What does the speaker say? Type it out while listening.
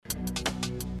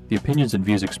The opinions and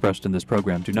views expressed in this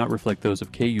program do not reflect those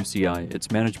of KUCI,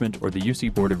 its management, or the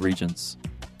UC Board of Regents.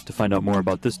 To find out more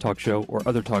about this talk show or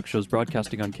other talk shows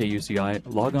broadcasting on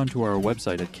KUCI, log on to our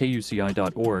website at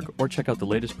kuci.org or check out the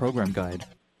latest program guide.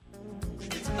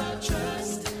 It's about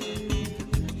trust.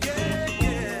 Yeah,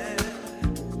 yeah.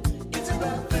 It's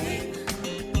about faith.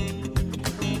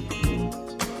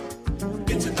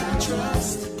 It's about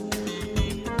trust.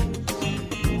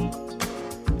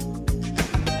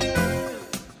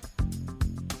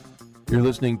 You're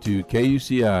listening to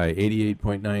KUCI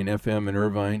 88.9 FM in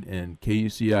Irvine and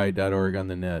KUCI.org on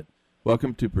the net.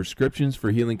 Welcome to Prescriptions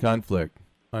for Healing Conflict.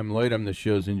 I'm Lloyd, I'm the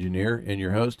show's engineer, and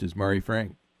your host is Mari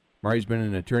Frank. Mari's been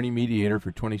an attorney mediator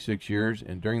for 26 years,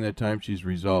 and during that time she's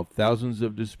resolved thousands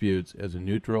of disputes as a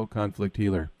neutral conflict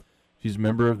healer. She's a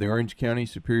member of the Orange County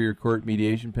Superior Court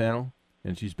Mediation Panel,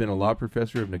 and she's been a law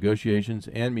professor of negotiations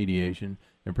and mediation,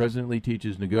 and presently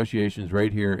teaches negotiations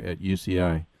right here at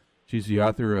UCI. She's the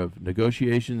author of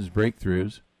Negotiations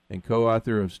Breakthroughs and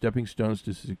co-author of Stepping Stones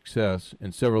to Success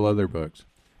and several other books.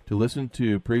 To listen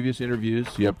to previous interviews,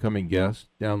 see upcoming guests,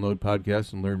 download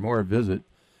podcasts, and learn more, visit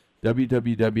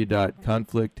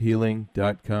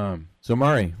www.conflicthealing.com. So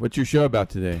Mari, what's your show about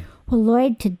today? Well,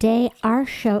 Lloyd, today our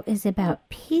show is about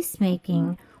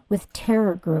peacemaking with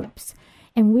terror groups.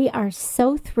 And we are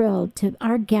so thrilled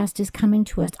our guest is coming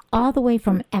to us all the way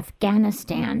from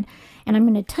Afghanistan. And I'm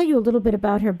going to tell you a little bit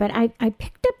about her, but I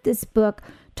picked up this book,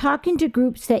 Talking to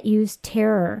Groups That Use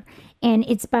Terror. And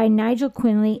it's by Nigel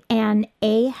Quinley and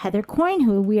A. Heather Coyne,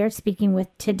 who we are speaking with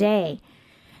today.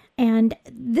 And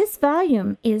this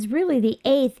volume is really the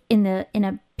 8th in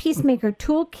a Peacemaker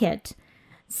Toolkit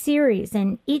series.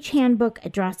 And each handbook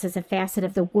addresses a facet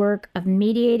of the work of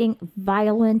mediating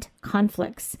violent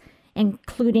conflicts,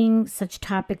 including such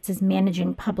topics as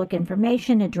managing public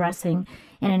information, addressing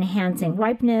and enhancing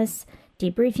ripeness,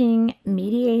 debriefing,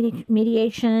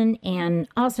 mediation, and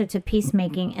all sorts of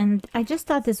peacemaking. And I just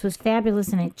thought this was fabulous,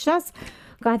 and I just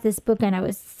got this book, and I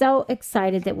was so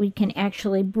excited that we can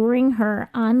actually bring her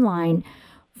online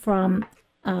from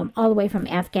all the way from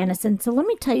Afghanistan. So let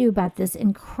me tell you about this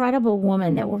incredible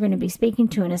woman that we're going to be speaking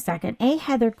to in a second. A.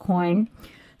 Heather Coyne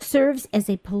serves as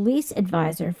a police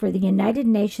advisor for the United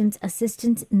Nations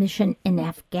Assistance Mission in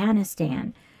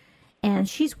Afghanistan. And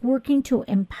she's working to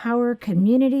empower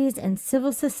communities and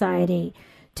civil society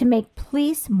to make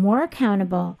police more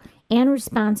accountable and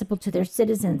responsible to their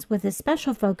citizens, with a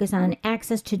special focus on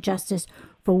access to justice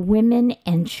for women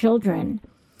and children.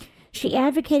 She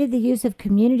advocated the use of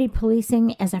community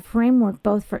policing as a framework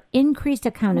both for increased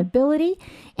accountability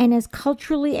and as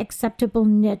culturally acceptable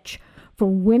niche for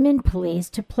women police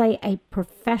to play a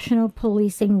professional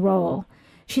policing role.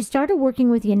 She started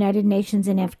working with the United Nations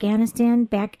in Afghanistan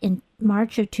back in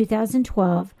March of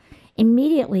 2012,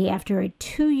 immediately after a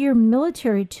 2-year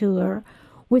military tour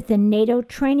with the NATO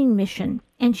training mission,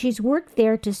 and she's worked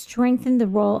there to strengthen the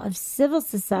role of civil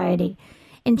society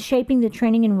in shaping the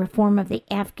training and reform of the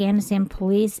Afghanistan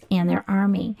police and their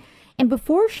army. And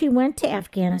before she went to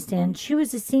Afghanistan, she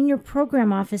was a senior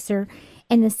program officer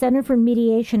in the Center for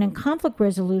Mediation and Conflict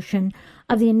Resolution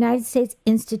of the United States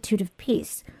Institute of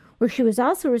Peace, where she was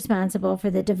also responsible for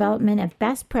the development of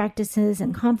best practices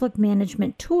and conflict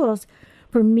management tools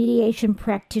for mediation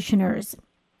practitioners.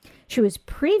 She was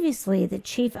previously the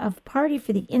chief of party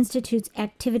for the Institute's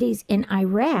activities in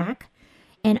Iraq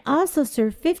and also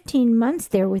served 15 months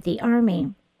there with the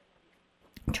Army,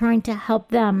 trying to help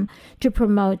them to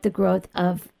promote the growth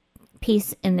of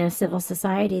peace in their civil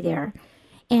society there.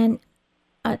 And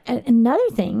another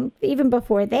thing, even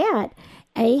before that,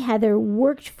 A. Heather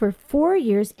worked for 4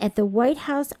 years at the White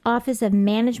House Office of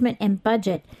Management and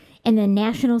Budget in the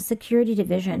National Security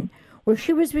Division, where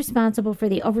she was responsible for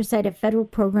the oversight of federal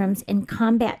programs in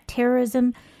combat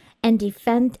terrorism and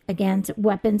defense against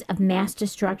weapons of mass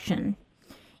destruction.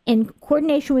 In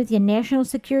coordination with the National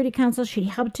Security Council, she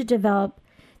helped to develop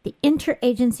the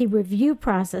interagency review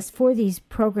process for these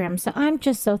programs. So I'm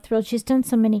just so thrilled. She's done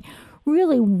so many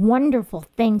really wonderful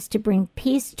things to bring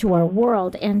peace to our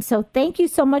world. And so thank you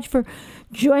so much for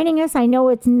joining us. I know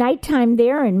it's nighttime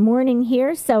there and morning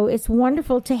here, so it's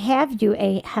wonderful to have you,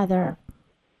 Heather.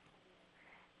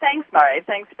 Thanks, Mari.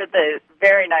 Thanks for the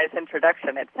very nice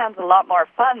introduction. It sounds a lot more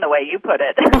fun the way you put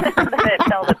it than it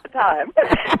felt at the time.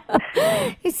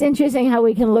 It's interesting how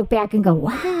we can look back and go,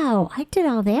 wow, I did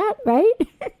all that, right?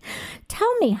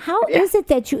 Tell me, how is it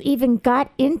that you even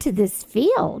got into this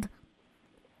field?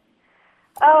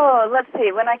 Oh, let's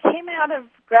see. When I came out of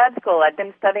grad school, I'd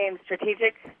been studying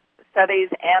strategic studies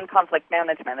and conflict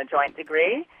management, a joint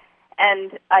degree,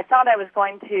 and I thought I was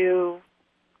going to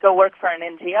go work for an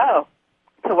NGO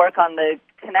to work on the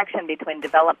connection between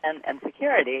development and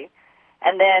security,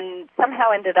 and then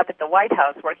somehow ended up at the White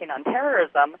House working on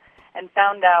terrorism and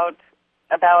found out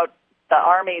about the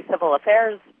Army Civil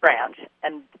Affairs branch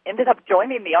and ended up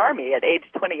joining the Army at age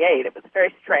 28. It was a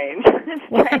very strange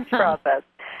process.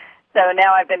 So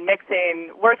now I've been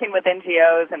working with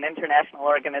NGOs and international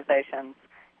organizations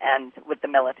and with the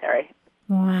military.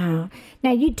 Wow.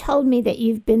 Now, you told me that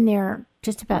you've been there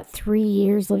just about 3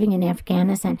 years living in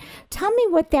Afghanistan. Tell me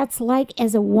what that's like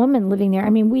as a woman living there. I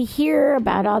mean, we hear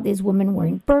about all these women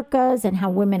wearing burqas and how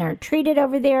women are treated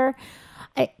over there.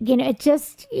 It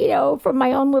just, from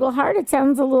my own little heart, it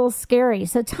sounds a little scary.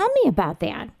 So tell me about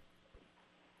that.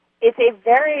 It's a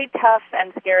very tough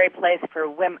and scary place for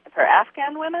women, for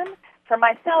Afghan women. For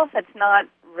myself, it's not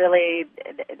really.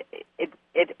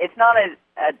 It's not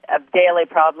a daily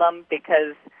problem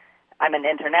because I'm an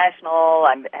international.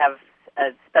 I have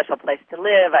a special place to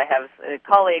live. I have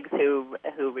colleagues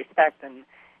who respect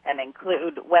and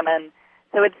include women.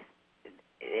 So it's,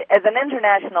 as an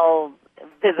international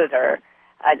visitor,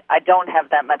 I don't have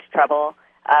that much trouble.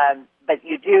 But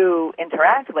you do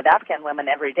interact with Afghan women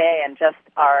every day and just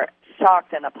are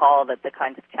shocked and appalled at the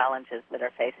kinds of challenges that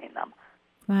are facing them.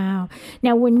 Wow.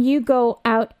 Now, when you go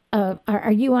out,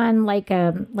 are you on like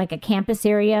a campus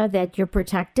area that you're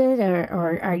protected,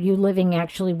 or are you living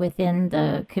actually within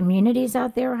the communities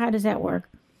out there? How does that work?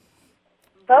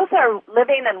 Both are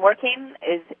living and working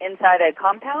is inside a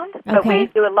compound, but we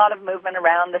do a lot of movement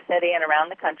around the city and around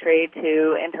the country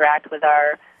to interact with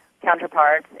our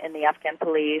counterparts in the Afghan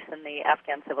police and the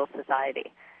Afghan civil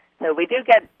society. So we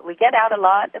get out a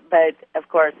lot, but of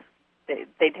course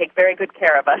they take very good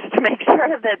care of us to make sure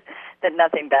that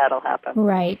nothing bad will happen.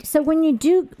 Right. So when you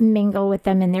do mingle with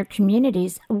them in their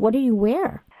communities, what do you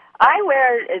wear? I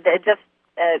wear just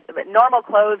normal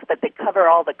clothes, but they cover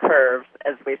all the curves,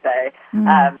 as we say.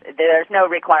 There's no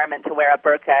requirement to wear a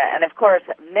burqa. And, of course,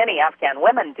 many Afghan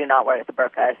women do not wear the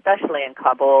burqa, especially in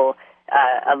Kabul.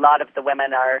 A lot of the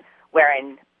women are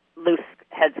wearing loose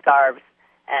headscarves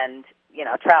and,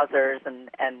 trousers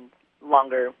and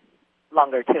longer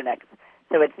tunics.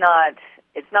 So it's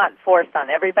not forced on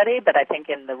everybody, but I think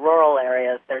in the rural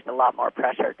areas there's a lot more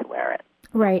pressure to wear it.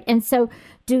 Right. And so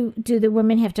do the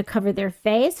women have to cover their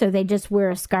face, or they just wear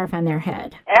a scarf on their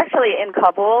head? Actually, in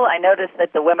Kabul, I noticed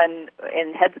that the women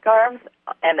in headscarves,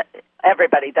 and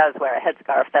everybody does wear a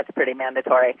headscarf, that's pretty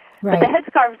mandatory, right. But the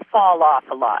headscarves fall off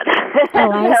a lot.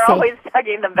 They're always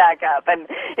tugging them back up, and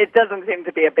it doesn't seem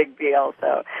to be a big deal.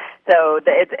 So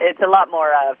it's a lot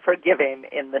more forgiving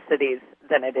in the cities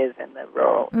than it is in the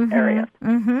rural areas.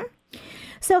 Mm-hmm.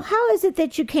 So how is it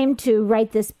that you came to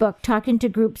write this book, Talking to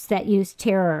Groups That Use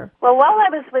Terror? Well, while I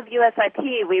was with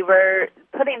USIP, we were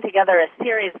putting together a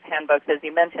series of handbooks, as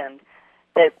you mentioned,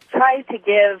 that tries to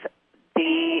give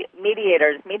the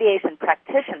mediation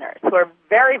practitioners, who are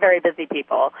very, very busy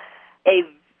people, a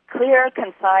clear,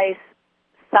 concise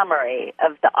summary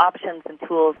of the options and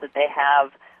tools that they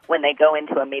have when they go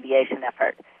into a mediation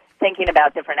effort, thinking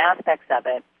about different aspects of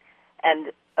it.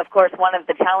 And of course, one of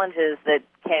the challenges that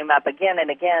came up again and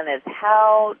again is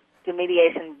how do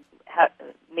mediation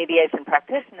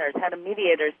practitioners, how do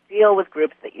mediators deal with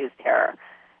groups that use terror?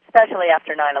 Especially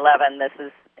after 9/11, this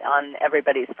is on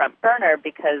everybody's front burner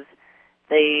because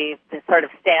the sort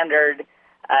of standard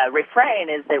refrain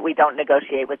is that we don't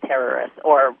negotiate with terrorists,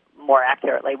 or more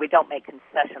accurately, we don't make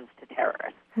concessions to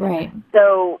terrorists. Right.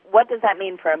 So what does that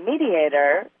mean for a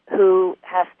mediator who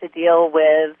has to deal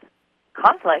with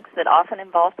conflicts that often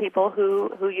involve people who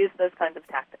use those kinds of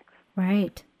tactics?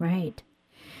 Right.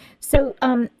 So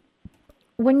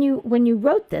when you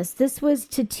wrote this was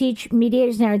to teach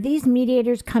mediators. Now, are these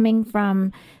mediators coming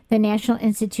from the National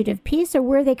Institute of Peace, or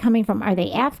where are they coming from? Are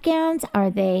they Afghans? Are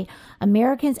they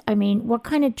Americans? I mean, what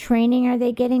kind of training are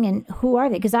they getting, and who are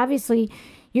they? Because obviously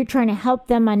you're trying to help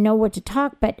them on know what to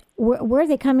talk, but where are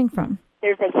they coming from?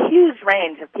 There's a huge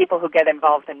range of people who get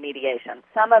involved in mediation.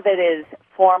 Some of it is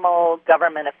formal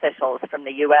government officials from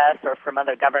the U.S. or from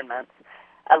other governments.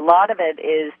 A lot of it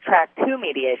is track 2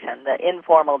 mediation, the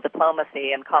informal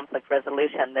diplomacy and conflict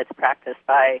resolution that's practiced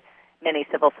by many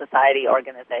civil society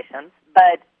organizations.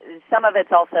 But some of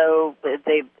it's also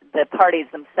the parties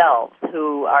themselves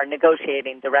who are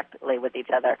negotiating directly with each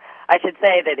other. I should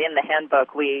say that in the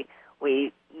handbook we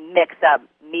mix up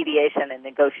mediation and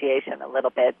negotiation a little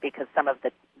bit because some of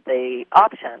the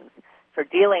options for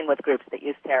dealing with groups that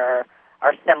use terror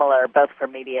are similar both for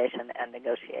mediation and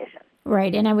negotiation.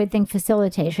 Right, and I would think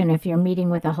facilitation if you're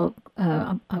meeting with a whole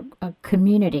a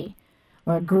community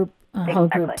or a group, whole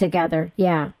group together.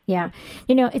 Yeah.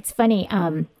 It's funny.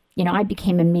 I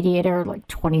became a mediator like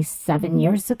 27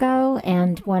 years ago,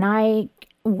 and when I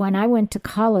went to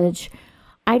college,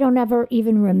 I don't ever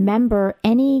even remember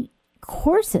any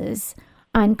courses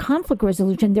on conflict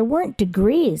resolution. There weren't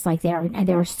degrees like there are. And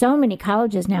there are so many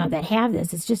colleges now that have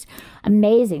this. It's just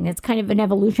amazing. It's kind of an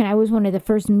evolution. I was one of the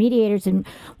first mediators, and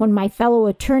when my fellow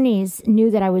attorneys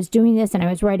knew that I was doing this and I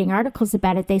was writing articles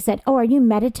about it, they said, "Oh, are you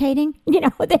meditating?" They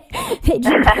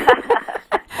just,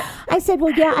 I said,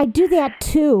 "Well, yeah, I do that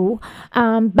too.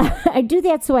 But I do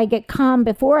that so I get calm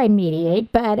before I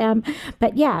mediate. But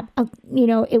yeah,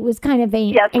 it was kind of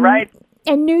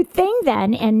a new thing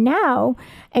then, and now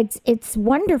it's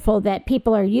wonderful that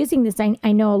people are using this.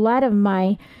 I know a lot of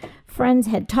my friends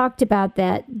had talked about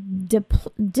that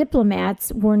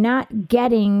diplomats were not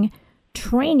getting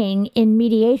training in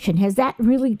mediation. Has that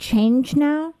really changed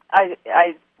now?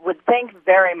 I would think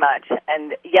very much,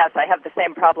 and yes, I have the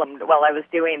same problem. While I was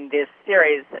doing this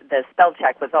series, the spell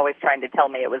check was always trying to tell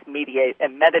me it was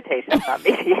meditation, not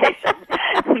mediation.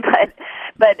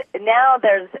 but now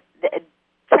there's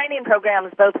training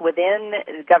programs both within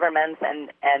governments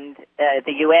and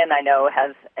the UN, I know,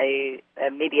 has a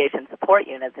mediation support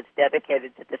unit that's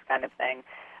dedicated to this kind of thing.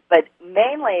 But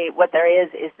mainly what there is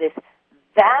this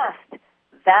vast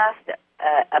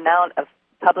amount of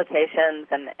publications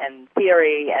and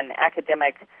theory and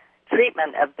academic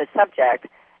treatment of the subject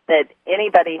that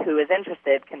anybody who is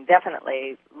interested can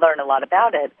definitely learn a lot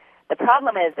about it. The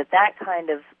problem is that kind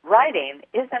of writing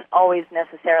isn't always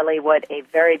necessarily what a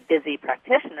very busy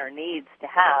practitioner needs to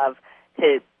have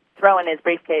to throw in his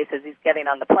briefcase as he's getting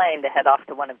on the plane to head off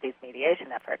to one of these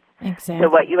mediation efforts. Exactly. So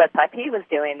what USIP was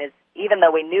doing is, even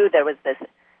though we knew there was this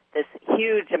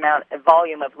huge amount of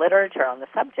volume of literature on the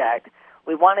subject,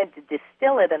 we wanted to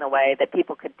distill it in a way that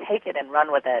people could take it and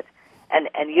run with it and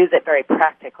use it very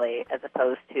practically, as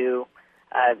opposed to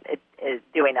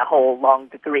doing a whole long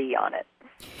degree on it.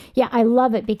 Yeah, I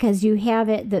love it because you have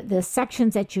it, the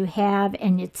sections that you have,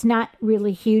 and it's not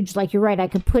really huge. Like, you're right, I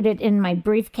could put it in my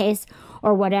briefcase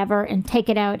or whatever and take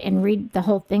it out and read the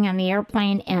whole thing on the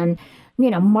airplane and,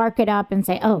 mark it up and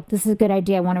say, oh, this is a good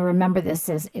idea. I want to remember this.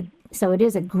 So it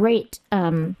is a great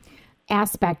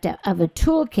aspect of a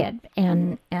toolkit,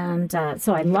 and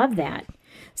so I love that.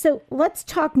 So let's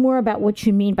talk more about what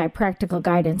you mean by practical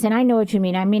guidance. And I know what you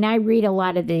mean. I mean, I read a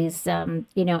lot of these,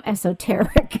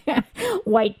 esoteric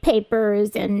white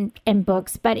papers and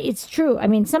books, but it's true. I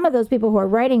mean, some of those people who are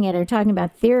writing it are talking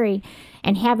about theory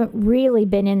and haven't really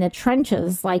been in the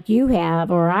trenches like you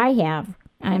have or I have.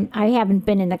 I haven't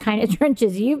been in the kind of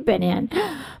trenches you've been in,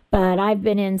 but I've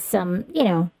been in some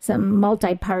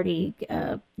multi-party,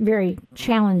 very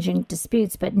challenging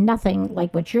disputes, but nothing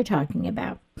like what you're talking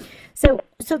about. So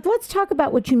let's talk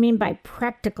about what you mean by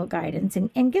practical guidance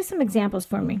and give some examples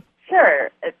for me. Sure.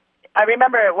 I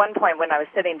remember at one point when I was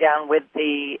sitting down with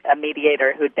a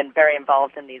mediator who'd been very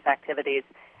involved in these activities,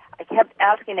 I kept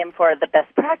asking him for the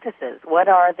best practices. What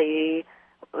are the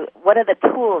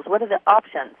tools? What are the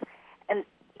options? And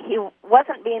he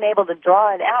wasn't being able to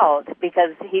draw it out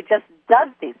because he just does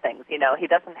these things. He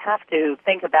doesn't have to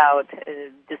think about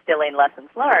distilling lessons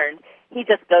learned. He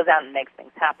just goes out and makes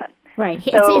things happen. Right.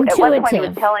 It's so intuitive. At one point he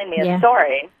was telling me a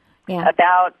story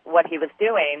about what he was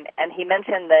doing, and he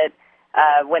mentioned that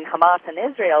when Hamas and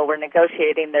Israel were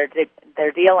negotiating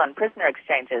their deal on prisoner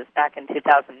exchanges back in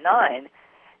 2009,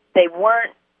 they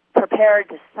weren't prepared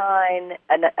to sign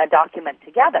a document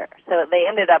together. So they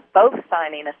ended up both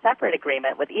signing a separate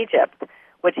agreement with Egypt,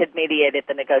 which had mediated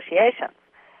the negotiations.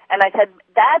 And I said,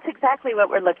 that's exactly what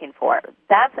we're looking for.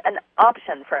 That's an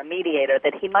option for a mediator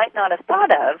that he might not have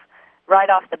thought of right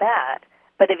off the bat,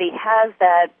 but if he has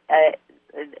that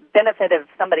benefit of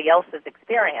somebody else's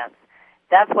experience,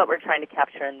 that's what we're trying to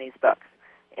capture in these books.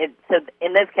 So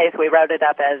in this case, we wrote it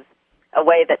up as a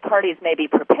way that parties may be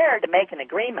prepared to make an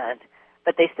agreement,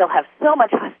 but they still have so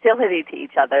much hostility to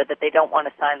each other that they don't want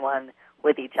to sign one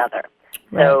with each other.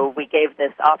 Right. So we gave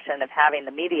this option of having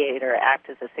the mediator act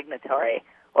as a signatory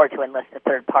or to enlist a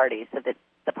third party so that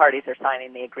the parties are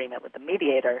signing the agreement with the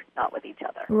mediator, not with each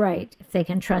other. Right, if they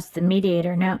can trust the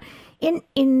mediator. Now,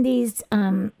 in these,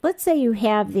 let's say you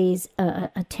have these,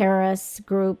 a terrorist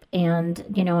group and,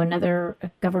 another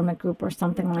government group or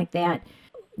something like that.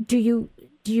 Do you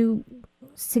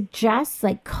suggest,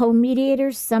 like,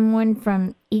 co-mediators, someone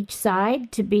from each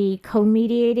side to be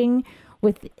co-mediating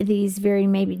with these very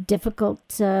maybe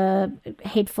difficult,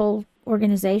 hateful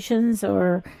organizations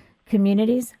or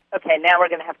communities? Okay, now we're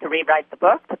going to have to rewrite the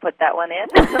book to put that one in,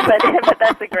 but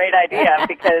that's a great idea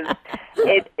because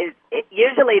it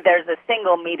usually there's a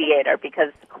single mediator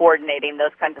because coordinating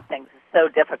those kinds of things is so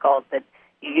difficult that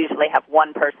you usually have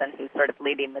one person who's sort of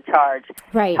leading the charge.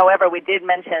 Right. However, we did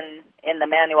mention in the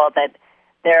manual that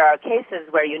there are cases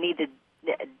where you need to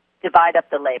divide up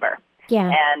the labor.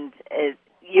 Yeah. And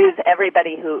use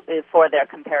everybody who is for their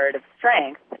comparative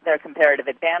strength, their comparative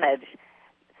advantage,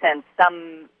 since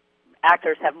some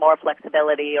actors have more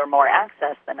flexibility or more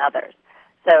access than others.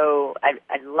 So I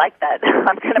like that.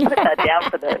 I'm going to put that down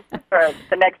for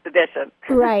the next edition.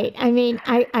 Right. I mean,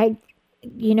 I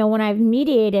when I've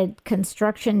mediated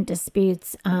construction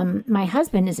disputes, my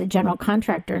husband is a general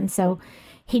contractor, and so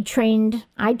I trained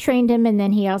him, and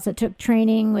then he also took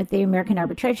training with the American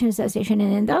Arbitration Association,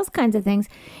 and in those kinds of things,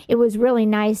 it was really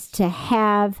nice to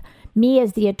have me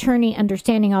as the attorney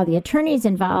understanding all the attorneys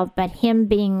involved, but him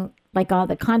being like all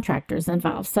the contractors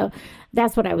involved. So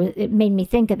that's what it made me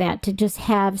think of that, to just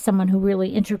have someone who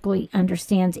really intricately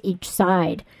understands each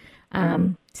side.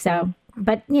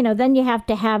 But, then you have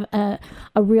to have a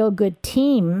real good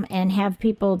team and have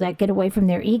people that get away from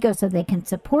their ego so they can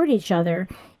support each other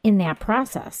in that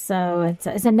process. So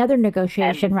it's another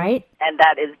negotiation, right? And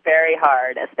that is very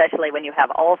hard, especially when you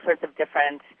have all sorts of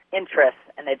different interests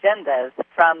and agendas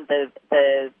from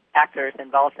the actors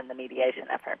involved in the mediation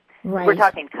effort. Right. We're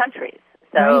talking countries.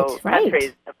 So right.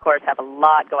 Countries, of course, have a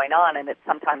lot going on, and it's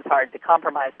sometimes hard to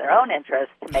compromise their own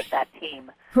interests to make that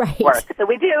team work. So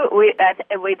we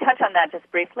touch on that just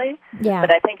briefly,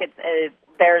 but I think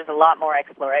there's a lot more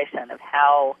exploration of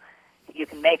how you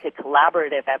can make a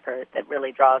collaborative effort that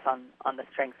really draws on the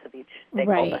strengths of each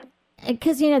stakeholder. Right.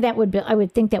 Because, I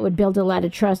would think that would build a lot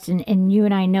of trust, and you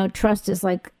and I know trust is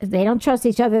like, they don't trust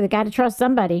each other, they got to trust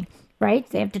somebody. Right?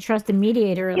 They have to trust the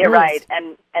mediator. You're right.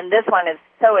 And this one is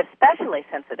so especially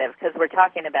sensitive because we're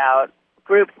talking about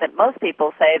groups that most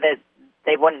people say that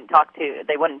they wouldn't touch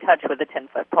with a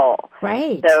 10-foot pole.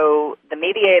 Right. So the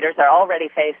mediators are already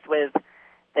faced with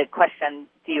the question,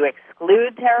 do you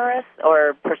exclude terrorists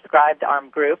or prescribed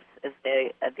armed groups, is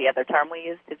the other term we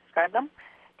use to describe them?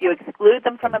 Do you exclude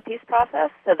them from a peace process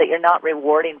so that you're not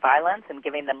rewarding violence and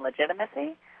giving them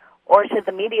legitimacy? Or should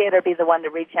the mediator be the one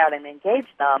to reach out and engage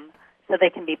them so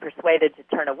they can be persuaded to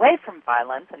turn away from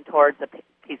violence and towards a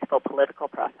peaceful political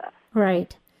process?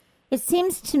 Right. It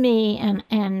seems to me,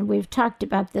 and we've talked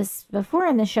about this before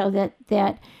in the show,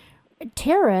 that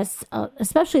terrorists,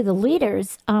 especially the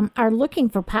leaders, are looking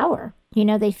for power.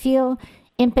 They feel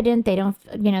impotent. They don't,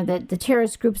 the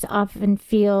terrorist groups often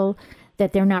feel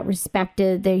that they're not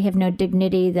respected. They have no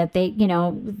dignity, that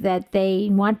they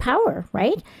want power,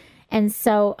 right? And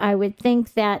so I would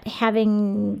think that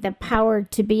having the power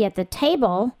to be at the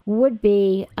table would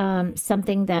be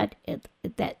something that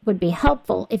would be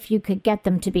helpful if you could get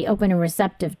them to be open and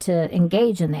receptive to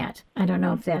engage in that. I don't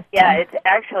know if that... Yeah,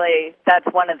 that's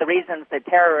one of the reasons that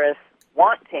terrorists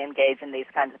want to engage in these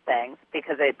kinds of things,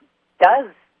 because it does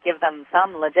give them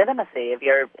some legitimacy if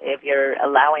you're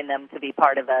allowing them to be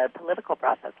part of a political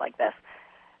process like this.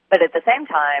 But at the same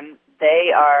time,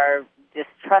 they are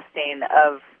distrusting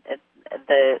of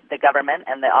the government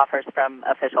and the offers from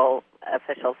official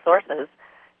sources.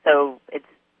 So it's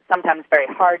sometimes very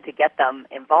hard to get them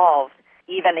involved,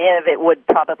 even if it would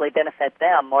probably benefit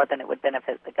them more than it would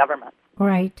benefit the government.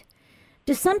 Right.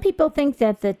 Do some people think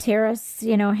that the terrorists,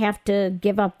 have to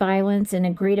give up violence and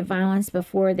agree to violence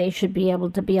before they should be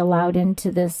able to be allowed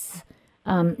into this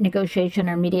negotiation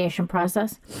or mediation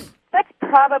process? That's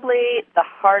probably the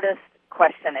hardest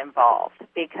question involved,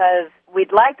 because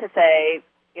we'd like to say,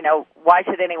 why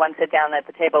should anyone sit down at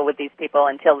the table with these people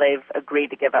until they've agreed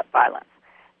to give up violence?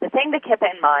 The thing to keep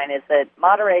in mind is that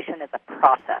moderation is a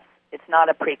process. It's not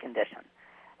a precondition.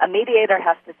 A mediator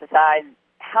has to decide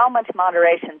how much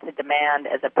moderation to demand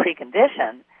as a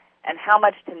precondition and how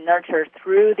much to nurture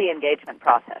through the engagement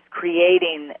process,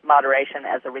 creating moderation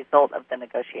as a result of the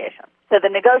negotiation. So the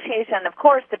negotiation, of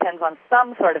course, depends on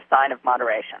some sort of sign of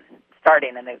moderation.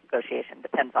 Starting a negotiation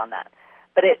depends on that.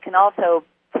 But it can also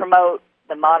promote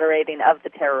the moderating of the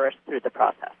terrorist through the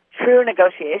process. True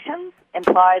negotiations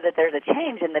imply that there's a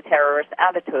change in the terrorist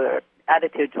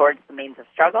attitude towards the means of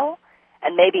struggle,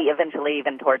 and maybe eventually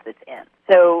even towards its end.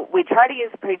 So we try to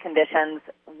use preconditions,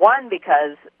 one,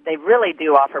 because they really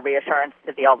do offer reassurance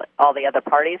to all the other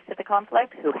parties to the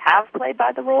conflict who have played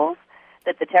by the rules,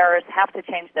 that the terrorists have to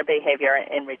change their behavior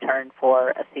in return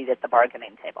for a seat at the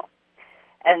bargaining table.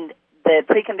 And the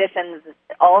preconditions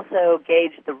also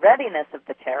gauge the readiness of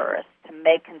the terrorists to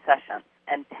make concessions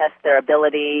and test their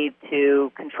ability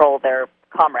to control their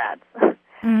comrades.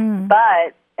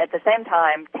 But at the same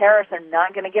time, terrorists are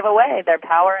not going to give away their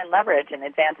power and leverage in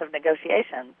advance of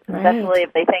negotiations, especially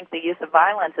if they think the use of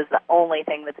violence is the only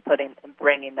thing that's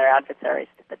bringing their adversaries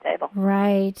to the table.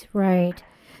 Right, right.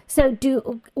 So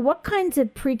what kinds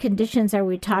of preconditions are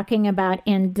we talking about?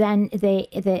 And then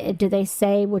do they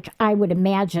say, which I would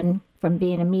imagine from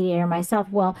being a mediator myself.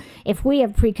 Well, if we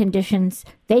have preconditions,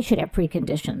 they should have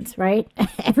preconditions, right?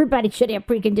 Everybody should have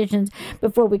preconditions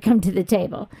before we come to the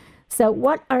table. So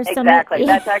what are some... Exactly.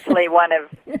 That's actually one of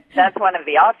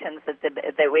the options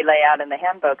that we lay out in the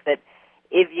handbook, that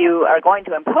if you are going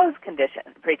to impose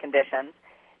preconditions,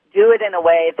 do it in a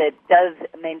way that does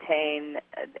maintain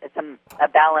a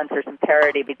balance or some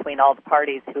parity between all the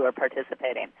parties who are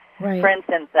participating. Right. For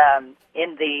instance,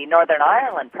 in the Northern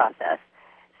Ireland process,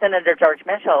 Senator George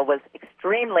Mitchell was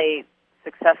extremely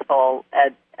successful,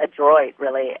 adroit,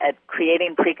 really, at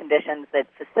creating preconditions that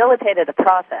facilitated a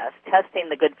process, testing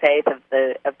the good faith of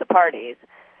the parties,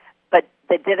 but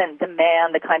that didn't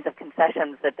demand the kinds of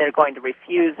concessions that they're going to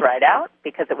refuse right out,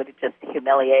 because it would just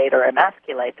humiliate or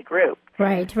emasculate the group.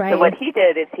 Right. So what he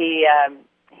did is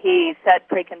he set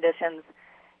preconditions.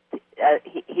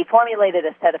 He formulated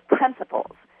a set of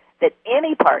principles that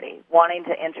any party wanting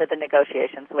to enter the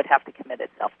negotiations would have to commit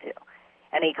itself to.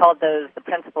 And he called those the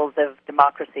principles of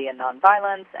democracy and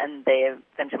nonviolence, and they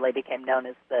eventually became known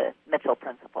as the Mitchell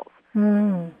Principles.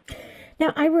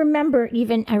 Now, I remember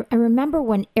I remember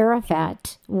when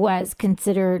Arafat was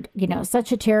considered,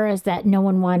 such a terrorist that no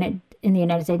one wanted in the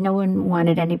United States, no one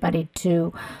wanted anybody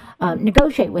to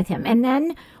negotiate with him. And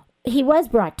then he was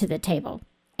brought to the table,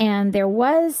 and there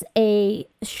was a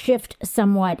shift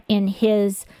somewhat in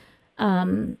his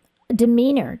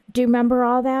demeanor. Do you remember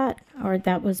all that? Or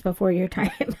that was before your time?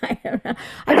 I don't know.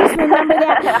 I just remember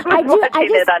that. I was watching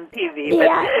it on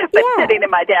TV, but sitting in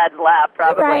my dad's lap,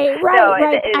 probably.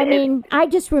 Right. I mean, I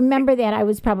just remember that. I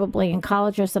was probably in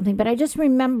college or something, but I just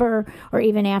remember, or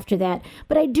even after that.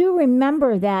 But I do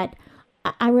remember that.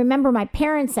 I remember my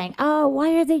parents saying, "Oh,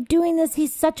 why are they doing this?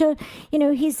 He's such a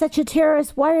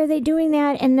terrorist. Why are they doing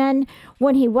that?" And then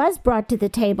when he was brought to the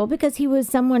table, because he was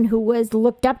someone who was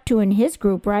looked up to in his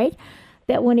group, right?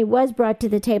 That when he was brought to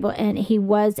the table and he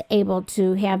was able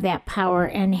to have that power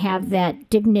and have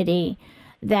that dignity,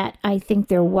 that I think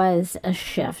there was a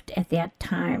shift at that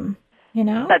time.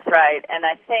 That's right. And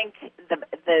I think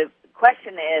the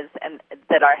question is, and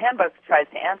that our handbook tries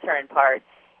to answer in part,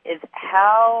 is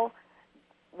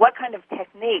what kind of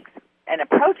techniques and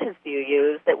approaches do you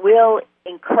use that will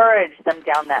encourage them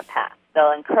down that path?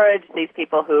 They'll encourage these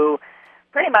people who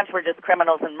pretty much were just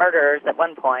criminals and murderers at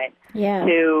one point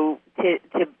to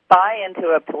buy into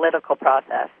a political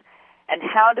process. And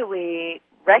how do we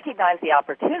recognize the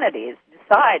opportunities,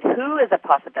 decide who is a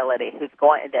possibility, who's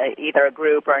going to either a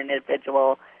group or an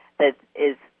individual that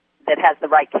has the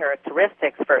right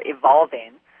characteristics for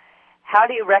evolving? How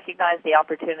do you recognize the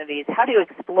opportunities? How do you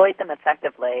exploit them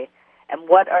effectively? And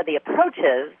what are the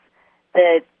approaches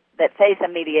that face a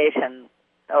mediation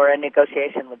or a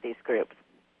negotiation with these groups?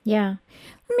 Yeah.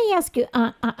 Let me ask you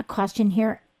a question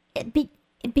here.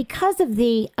 Because of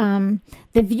the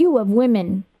view of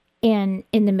women in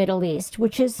the Middle East,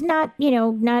 which is not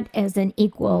as an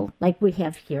equal like we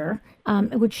have here,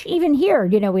 which even here,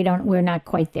 we're not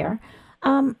quite there.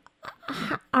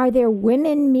 Are there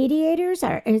women mediators?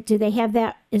 Do they have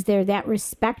that? Is there that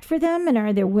respect for them? And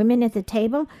are there women at the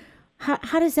table?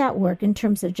 How does that work in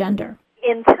terms of gender?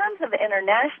 In terms of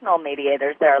international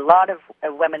mediators, there are a lot of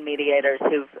women mediators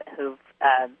who've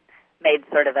made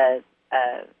sort of a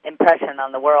impression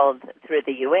on the world through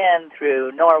the UN,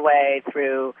 through Norway,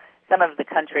 through some of the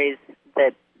countries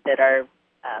that are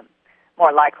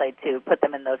more likely to put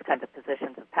them in those kinds of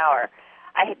positions of power.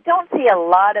 I don't see a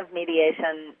lot of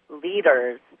mediation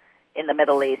leaders in the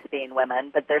Middle East being women,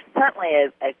 but there's certainly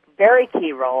a very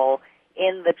key role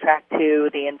in the Track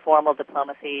 2, the informal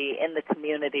diplomacy, in the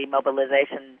community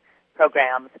mobilization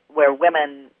programs, where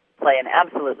women play an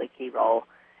absolutely key role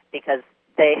because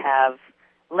they have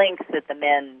links that the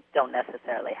men don't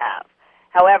necessarily have.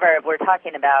 However, if we're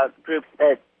talking about groups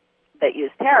that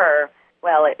use terror,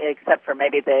 well, except for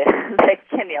maybe the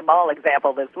Kenya Mall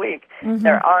example this week,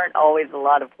 there aren't always a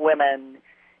lot of women,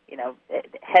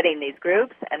 heading these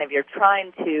groups. And if you're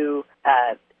trying to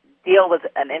deal with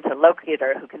an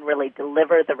interlocutor who can really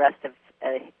deliver the rest of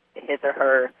his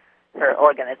or her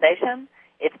organization,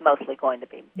 it's mostly going to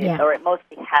be, or it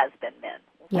mostly has been men.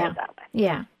 We'll say it that way.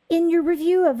 Yeah. In your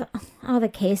review of all the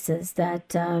cases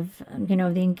that of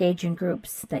the engaging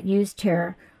groups that use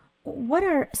terror, what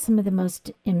are some of the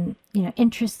most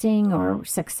interesting or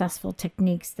successful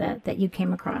techniques that you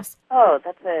came across? Oh,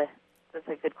 that's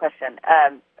a good question.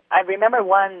 I remember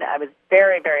one I was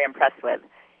very, very impressed with.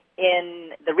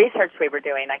 In the research we were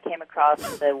doing, I came across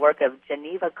the work of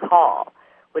Geneva Call,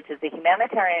 which is a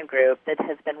humanitarian group that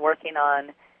has been working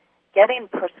on getting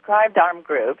proscribed armed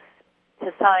groups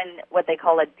to sign what they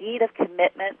call a deed of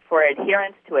commitment for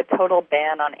adherence to a total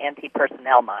ban on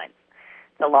anti-personnel mines.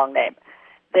 It's a long name.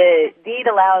 the deed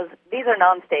allows, these are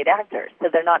non-state actors, so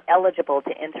they're not eligible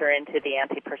to enter into the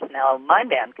Anti-Personnel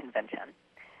Mind-Ban Convention.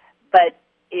 But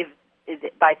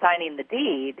by signing the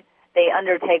deed, they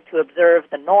undertake to observe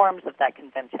the norms of that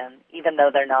convention, even though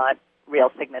they're not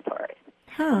real signatories.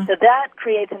 Huh. So that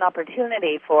creates an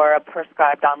opportunity for a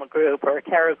proscribed AMA group or a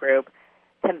terror group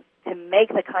to make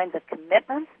the kinds of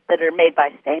commitments that are made by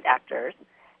state actors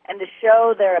and to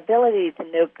show their ability to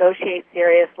negotiate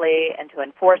seriously and to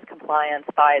enforce compliance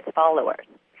by its followers.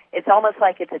 It's almost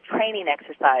like it's a training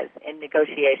exercise in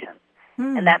negotiations,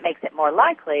 and that makes it more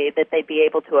likely that they'd be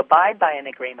able to abide by an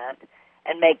agreement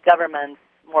and make governments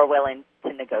more willing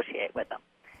to negotiate with them.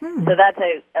 So that's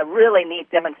a really neat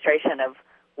demonstration of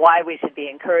why we should be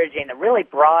encouraging a really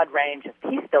broad range of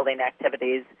peace-building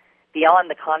activities beyond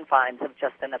the confines of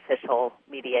just an official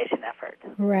mediation effort.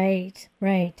 Right,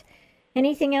 right.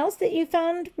 Anything else that you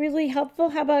found really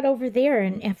helpful? How about over there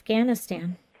in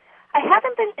Afghanistan? I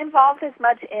haven't been involved as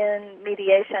much in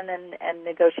mediation and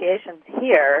negotiations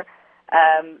here,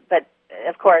 but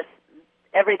of course,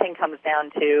 everything comes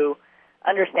down to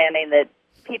understanding that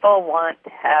people want to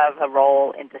have a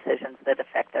role in decisions that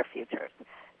affect their futures.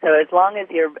 So as long as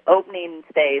you're opening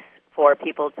space for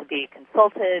people to be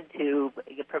consulted, to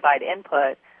provide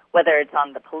input, whether it's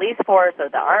on the police force or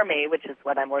the Army, which is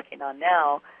what I'm working on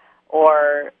now,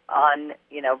 or on,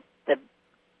 the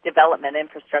development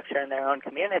infrastructure in their own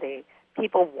community,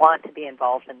 people want to be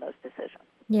involved in those decisions.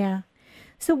 Yeah.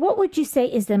 So what would you say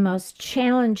is the most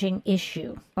challenging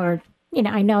issue? Or,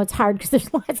 I know it's hard because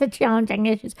there's lots of challenging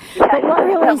issues. Yeah, but what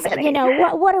really, so many.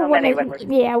 what are So one many of, when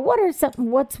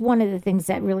what's one of the things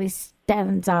that really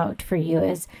stands out for you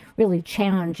as really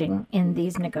challenging in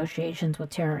these negotiations with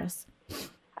terrorists?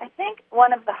 I think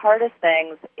one of the hardest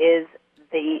things is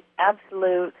the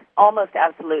almost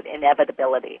absolute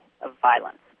inevitability of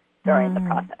violence during the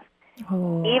process,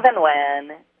 even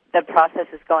when the process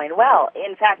is going well.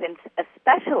 In fact,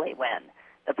 especially when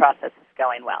the process is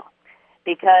going well.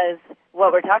 Because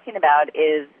what we're talking about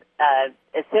is as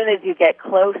soon as you get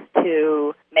close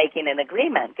to making an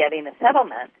agreement, getting a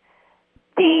settlement,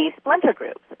 the splinter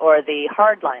groups or the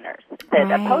hardliners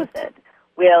that oppose it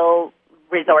will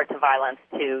resort to violence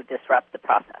to disrupt the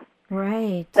process.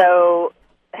 Right. So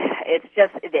it's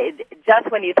just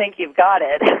when you think you've got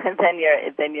it,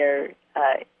 then you're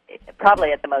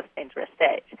probably at the most dangerous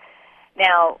stage.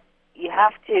 Now you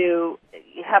have to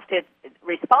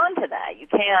respond to that. You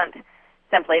can't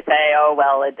simply say, "Oh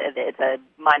well, it's a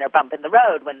minor bump in the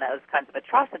road" when those kinds of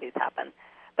atrocities happen.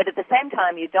 But at the same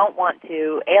time, you don't want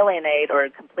to alienate or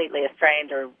completely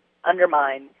estrange or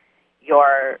undermine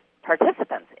your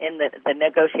participants in the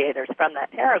negotiators from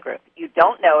that terror group. You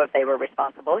don't know if they were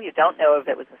responsible. You don't know if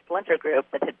it was a splinter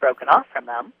group that had broken off from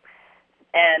them,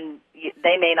 and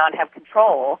they may not have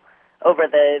control over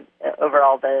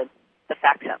all the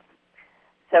factions.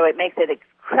 So it makes it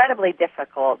incredibly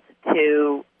difficult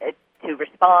to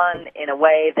respond in a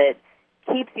way that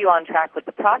keeps you on track with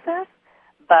the process,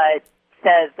 but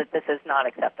says that this is not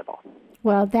acceptable.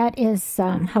 Well, that is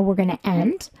how we're going to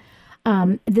end.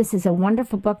 This is a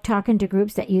wonderful book, Talking to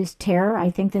Groups That Use Terror. I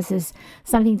think this is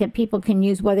something that people can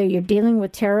use whether you're dealing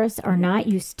with terrorists or not.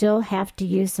 You still have to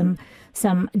use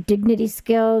some dignity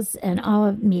skills and all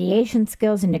of mediation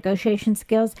skills and negotiation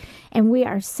skills. And we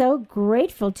are so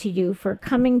grateful to you for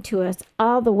coming to us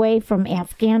all the way from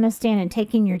Afghanistan and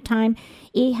taking your time.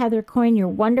 E. Heather Coyne, you're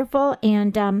wonderful.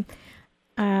 And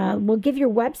we'll give your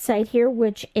website here,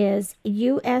 which is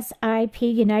USIP,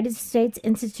 United States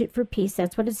Institute for Peace.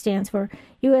 That's what it stands for,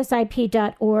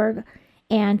 usip.org.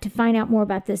 And to find out more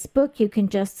about this book, you can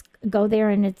just go there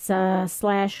and it's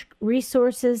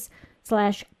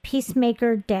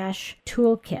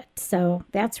 /resources/peacemaker-toolkit. So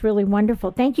that's really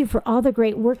wonderful. Thank you for all the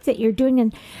great work that you're doing.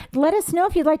 And let us know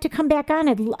if you'd like to come back on.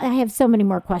 I have so many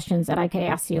more questions that I could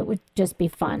ask you. It would just be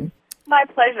fun. My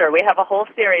pleasure. We have a whole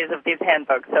series of these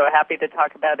handbooks, so happy to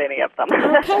talk about any of them.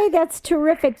 Okay, that's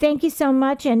terrific. Thank you so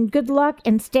much, and good luck,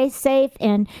 and stay safe,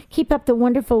 and keep up the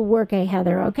wonderful work,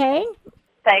 Heather, okay?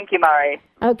 Thank you, Mari.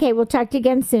 Okay, we'll talk to you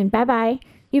again soon. Bye-bye.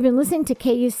 You've been listening to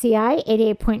KUCI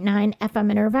 88.9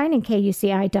 FM in Irvine and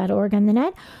KUCI.org on the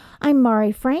net. I'm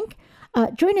Mari Frank.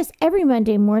 Join us every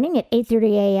Monday morning at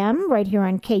 8:30 a.m. right here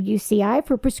on KUCI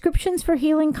for Prescriptions for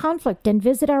Healing Conflict, and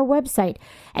visit our website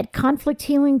at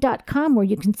conflicthealing.com where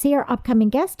you can see our upcoming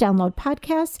guests, download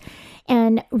podcasts,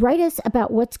 and write us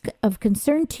about what's of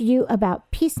concern to you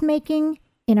about peacemaking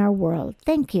in our world.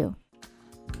 Thank you.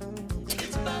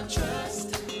 It's about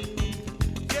trust.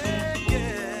 Yeah,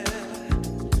 yeah.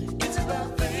 It's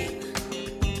about faith.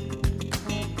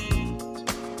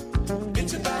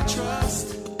 It's about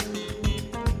trust.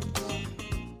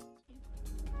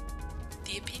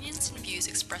 The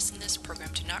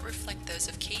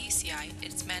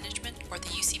or the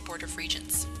UC Board of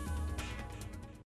Regents.